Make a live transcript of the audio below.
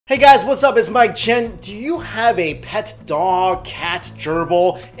Hey guys, what's up? It's Mikexingchen. Do you have a pet dog, cat,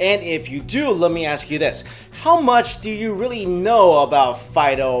 gerbil? And if you do, let me ask you this. How much do you really know about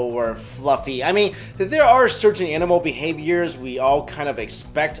Fido or Fluffy? I mean, there are certain animal behaviors we all kind of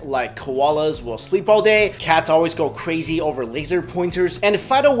expect, like koalas will sleep all day, cats always go crazy over laser pointers, and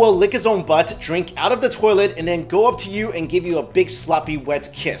Fido will lick his own butt, drink out of the toilet, and then go up to you and give you a big sloppy wet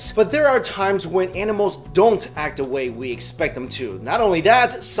kiss. But there are times when animals don't act the way we expect them to. Not only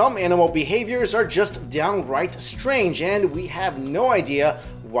that, some animal behaviors are just downright strange and we have no idea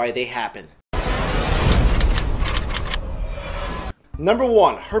why they happen. Number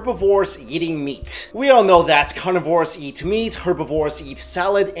 1. Herbivores eating meat. We all know that carnivores eat meat, herbivores eat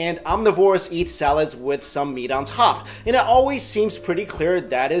salad, and omnivores eat salads with some meat on top. And it always seems pretty clear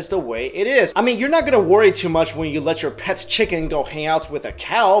that is the way it is. I mean, you're not gonna worry too much when you let your pet chicken go hang out with a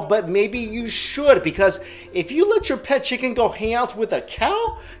cow, but maybe you should, because if you let your pet chicken go hang out with a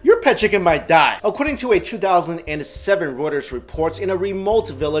cow, your pet chicken might die. According to a 2007 Reuters report, in a remote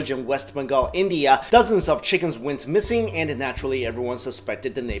village in West Bengal, India, dozens of chickens went missing, and naturally everyone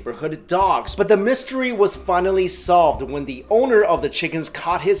suspected the neighborhood dogs. But the mystery was finally solved when the owner of the chickens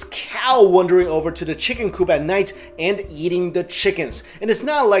caught his cow wandering over to the chicken coop at night and eating the chickens. And it's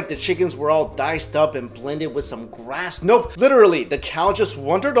not like the chickens were all diced up and blended with some grass. Nope, literally the cow just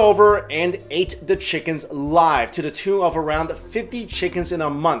wandered over and ate the chickens live, to the tune of around 50 chickens in a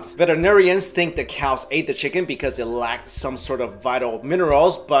month. Veterinarians think the cows ate the chicken because it lacked some sort of vital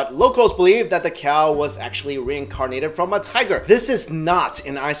minerals, but locals believe that the cow was actually reincarnated from a tiger. This is not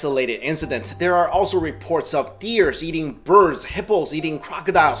an isolated incident. There are also reports of deers eating birds, hippos eating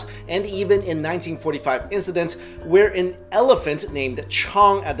crocodiles, and even in 1945 incident where an elephant named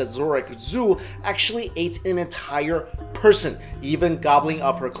Chong at the Zurich Zoo actually ate an entire person, even gobbling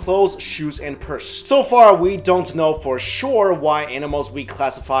up her clothes, shoes, and purse. So far, we don't know for sure why animals we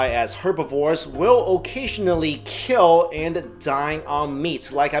classify as herbivores will occasionally kill and dine on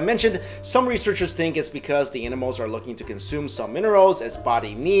meat. Like I mentioned, some researchers think it's because the animals are looking to consume some minerals as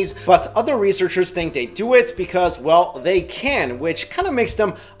body needs, but other researchers think they do it because, well, they can, which kind of makes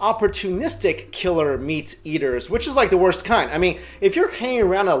them opportunistic killer meat eaters, which is like the worst kind. I mean, if you're hanging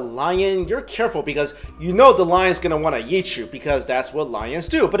around a lion, you're careful because you know the lion's gonna want to eat you, because that's what lions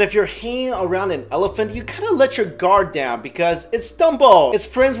do. But if you're hanging around an elephant, you kind of let your guard down because it's Dumbo, it's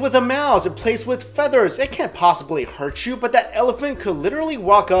friends with a mouse, it plays with feathers, it can't possibly hurt you, but that elephant could literally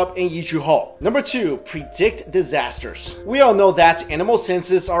walk up and eat you whole. Number 2, predict disasters. We all know that animal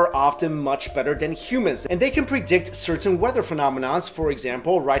senses are often much better than humans, and they can predict certain weather phenomena. For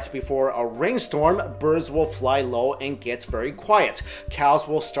example, right before a rainstorm, birds will fly low and get very quiet, cows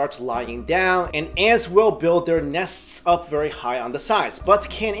will start lying down, and ants will build their nests up very high on the sides. But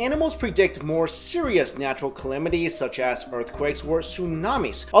can animals predict more serious natural calamities such as earthquakes or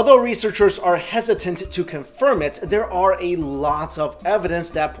tsunamis? Although researchers are hesitant to confirm it, there are a lot of evidence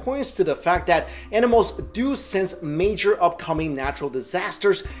that points to the fact that animals do sense major upcoming natural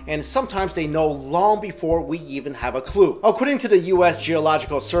disasters, and sometimes they know long before we even have a clue. According to the US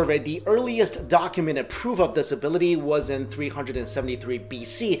Geological Survey, the earliest documented proof of this ability was in 373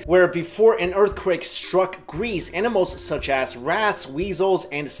 BC, where before an earthquake struck Greece, animals such as rats, weasels,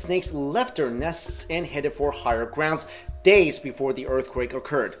 and snakes left their nests and headed for higher grounds days before the earthquake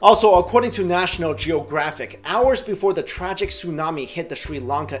occurred. Also, according to National Geographic, hours before the tragic tsunami hit the Sri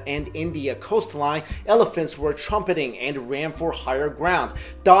Lanka and India coastline, elephants were trumpeting and ran for higher ground.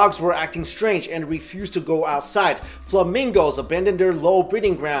 Dogs were acting strange and refused to go outside. Flamingos abandoned their low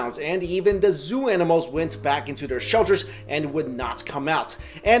breeding grounds, and even the zoo animals went back into their shelters and would not come out.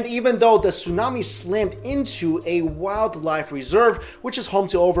 And even though the tsunami slammed into a wildlife reserve, which is home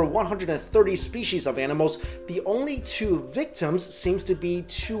to over 130 species of animals, the only 2 victims seems to be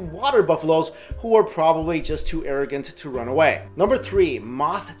 2 water buffaloes who were probably just too arrogant to run away. Number 3,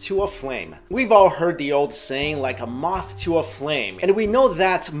 moth to a flame. We've all heard the old saying, like a moth to a flame, and we know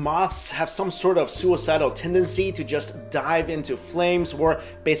that moths have some sort of suicidal tendency to just dive into flames or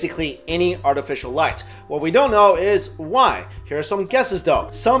basically any artificial light. What we don't know is why. Here are some guesses though.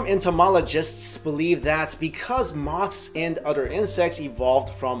 Some entomologists believe that because moths and other insects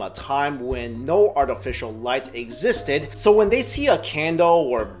evolved from a time when no artificial light existed, so when they see a candle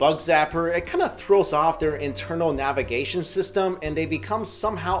or bug zapper, it kind of throws off their internal navigation system and they become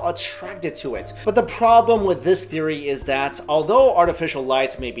somehow attracted to it. But the problem with this theory is that although artificial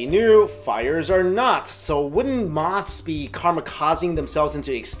lights may be new, fires are not. So wouldn't moths be kamikazing themselves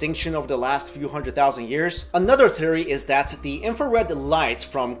into extinction over the last few 100,000 years? Another theory is that the infrared lights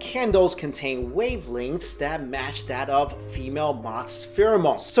from candles contain wavelengths that match that of female moths'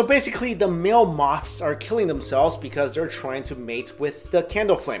 pheromones. So basically the male moths are killing themselves because because they're trying to mate with the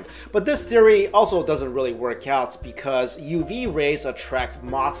candle flame. But this theory also doesn't really work out because UV rays attract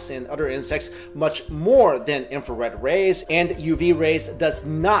moths and other insects much more than infrared rays, and UV rays does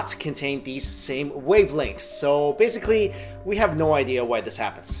not contain these same wavelengths. So basically, we have no idea why this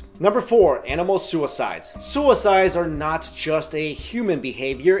happens. Number 4, animal suicides. Suicides are not just a human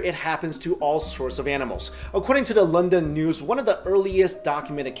behavior, it happens to all sorts of animals. According to the London News, one of the earliest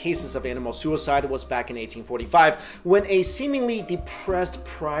documented cases of animal suicide was back in 1845 when a seemingly depressed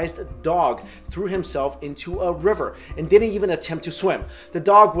prized dog threw himself into a river and didn't even attempt to swim. The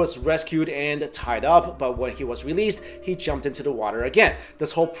dog was rescued and tied up, but when he was released, he jumped into the water again.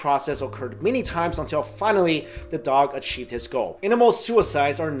 This whole process occurred many times until finally the dog achieved his goal. Animal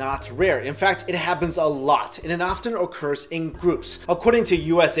suicides are not rare. In fact, it happens a lot, and it often occurs in groups. According to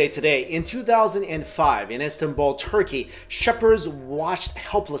USA Today, in 2005 in Istanbul, Turkey, shepherds watched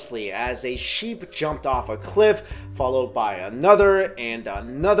helplessly as a sheep jumped off a cliff, followed by another and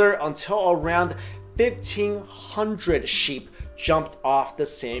another, until around 1,500 sheep jumped off the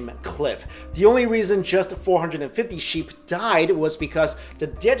same cliff. The only reason just 450 sheep died was because the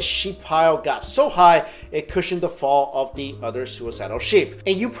dead sheep pile got so high it cushioned the fall of the other suicidal sheep.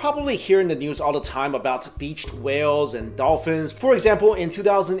 And you probably hear in the news all the time about beached whales and dolphins. For example, in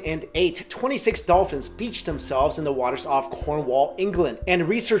 2008, 26 dolphins beached themselves in the waters off Cornwall, England. And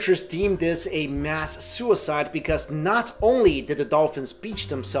researchers deemed this a mass suicide because not only did the dolphins beach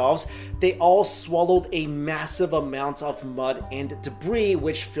themselves, they all swallowed a massive amount of mud and debris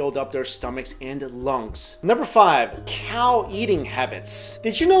which filled up their stomachs and lungs. Number 5, cow eating habits.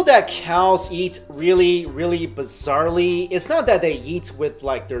 Did you know that cows eat really bizarrely? It's not that they eat with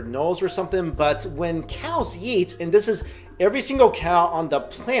like their nose or something, but when cows eat, and this is every single cow on the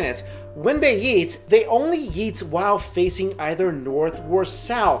planet, when they eat, they only eat while facing either north or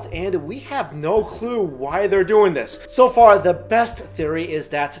south, and we have no clue why they're doing this. So far, the best theory is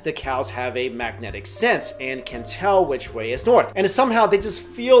that the cows have a magnetic sense and can tell which way is north, and somehow they just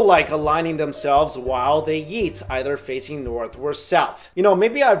feel like aligning themselves while they eat, either facing north or south. You know,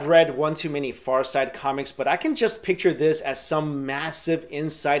 maybe I've read one too many Far Side comics, but I can just picture this as some massive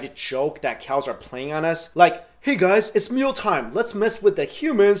inside joke that cows are playing on us. Like, hey guys, it's mealtime. Let's mess with the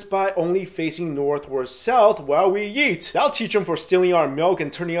humans by only facing north or south while we eat. That'll teach them for stealing our milk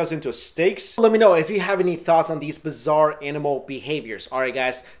and turning us into steaks. Let me know if you have any thoughts on these bizarre animal behaviors. Alright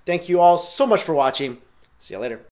guys, thank you all so much for watching. See you later.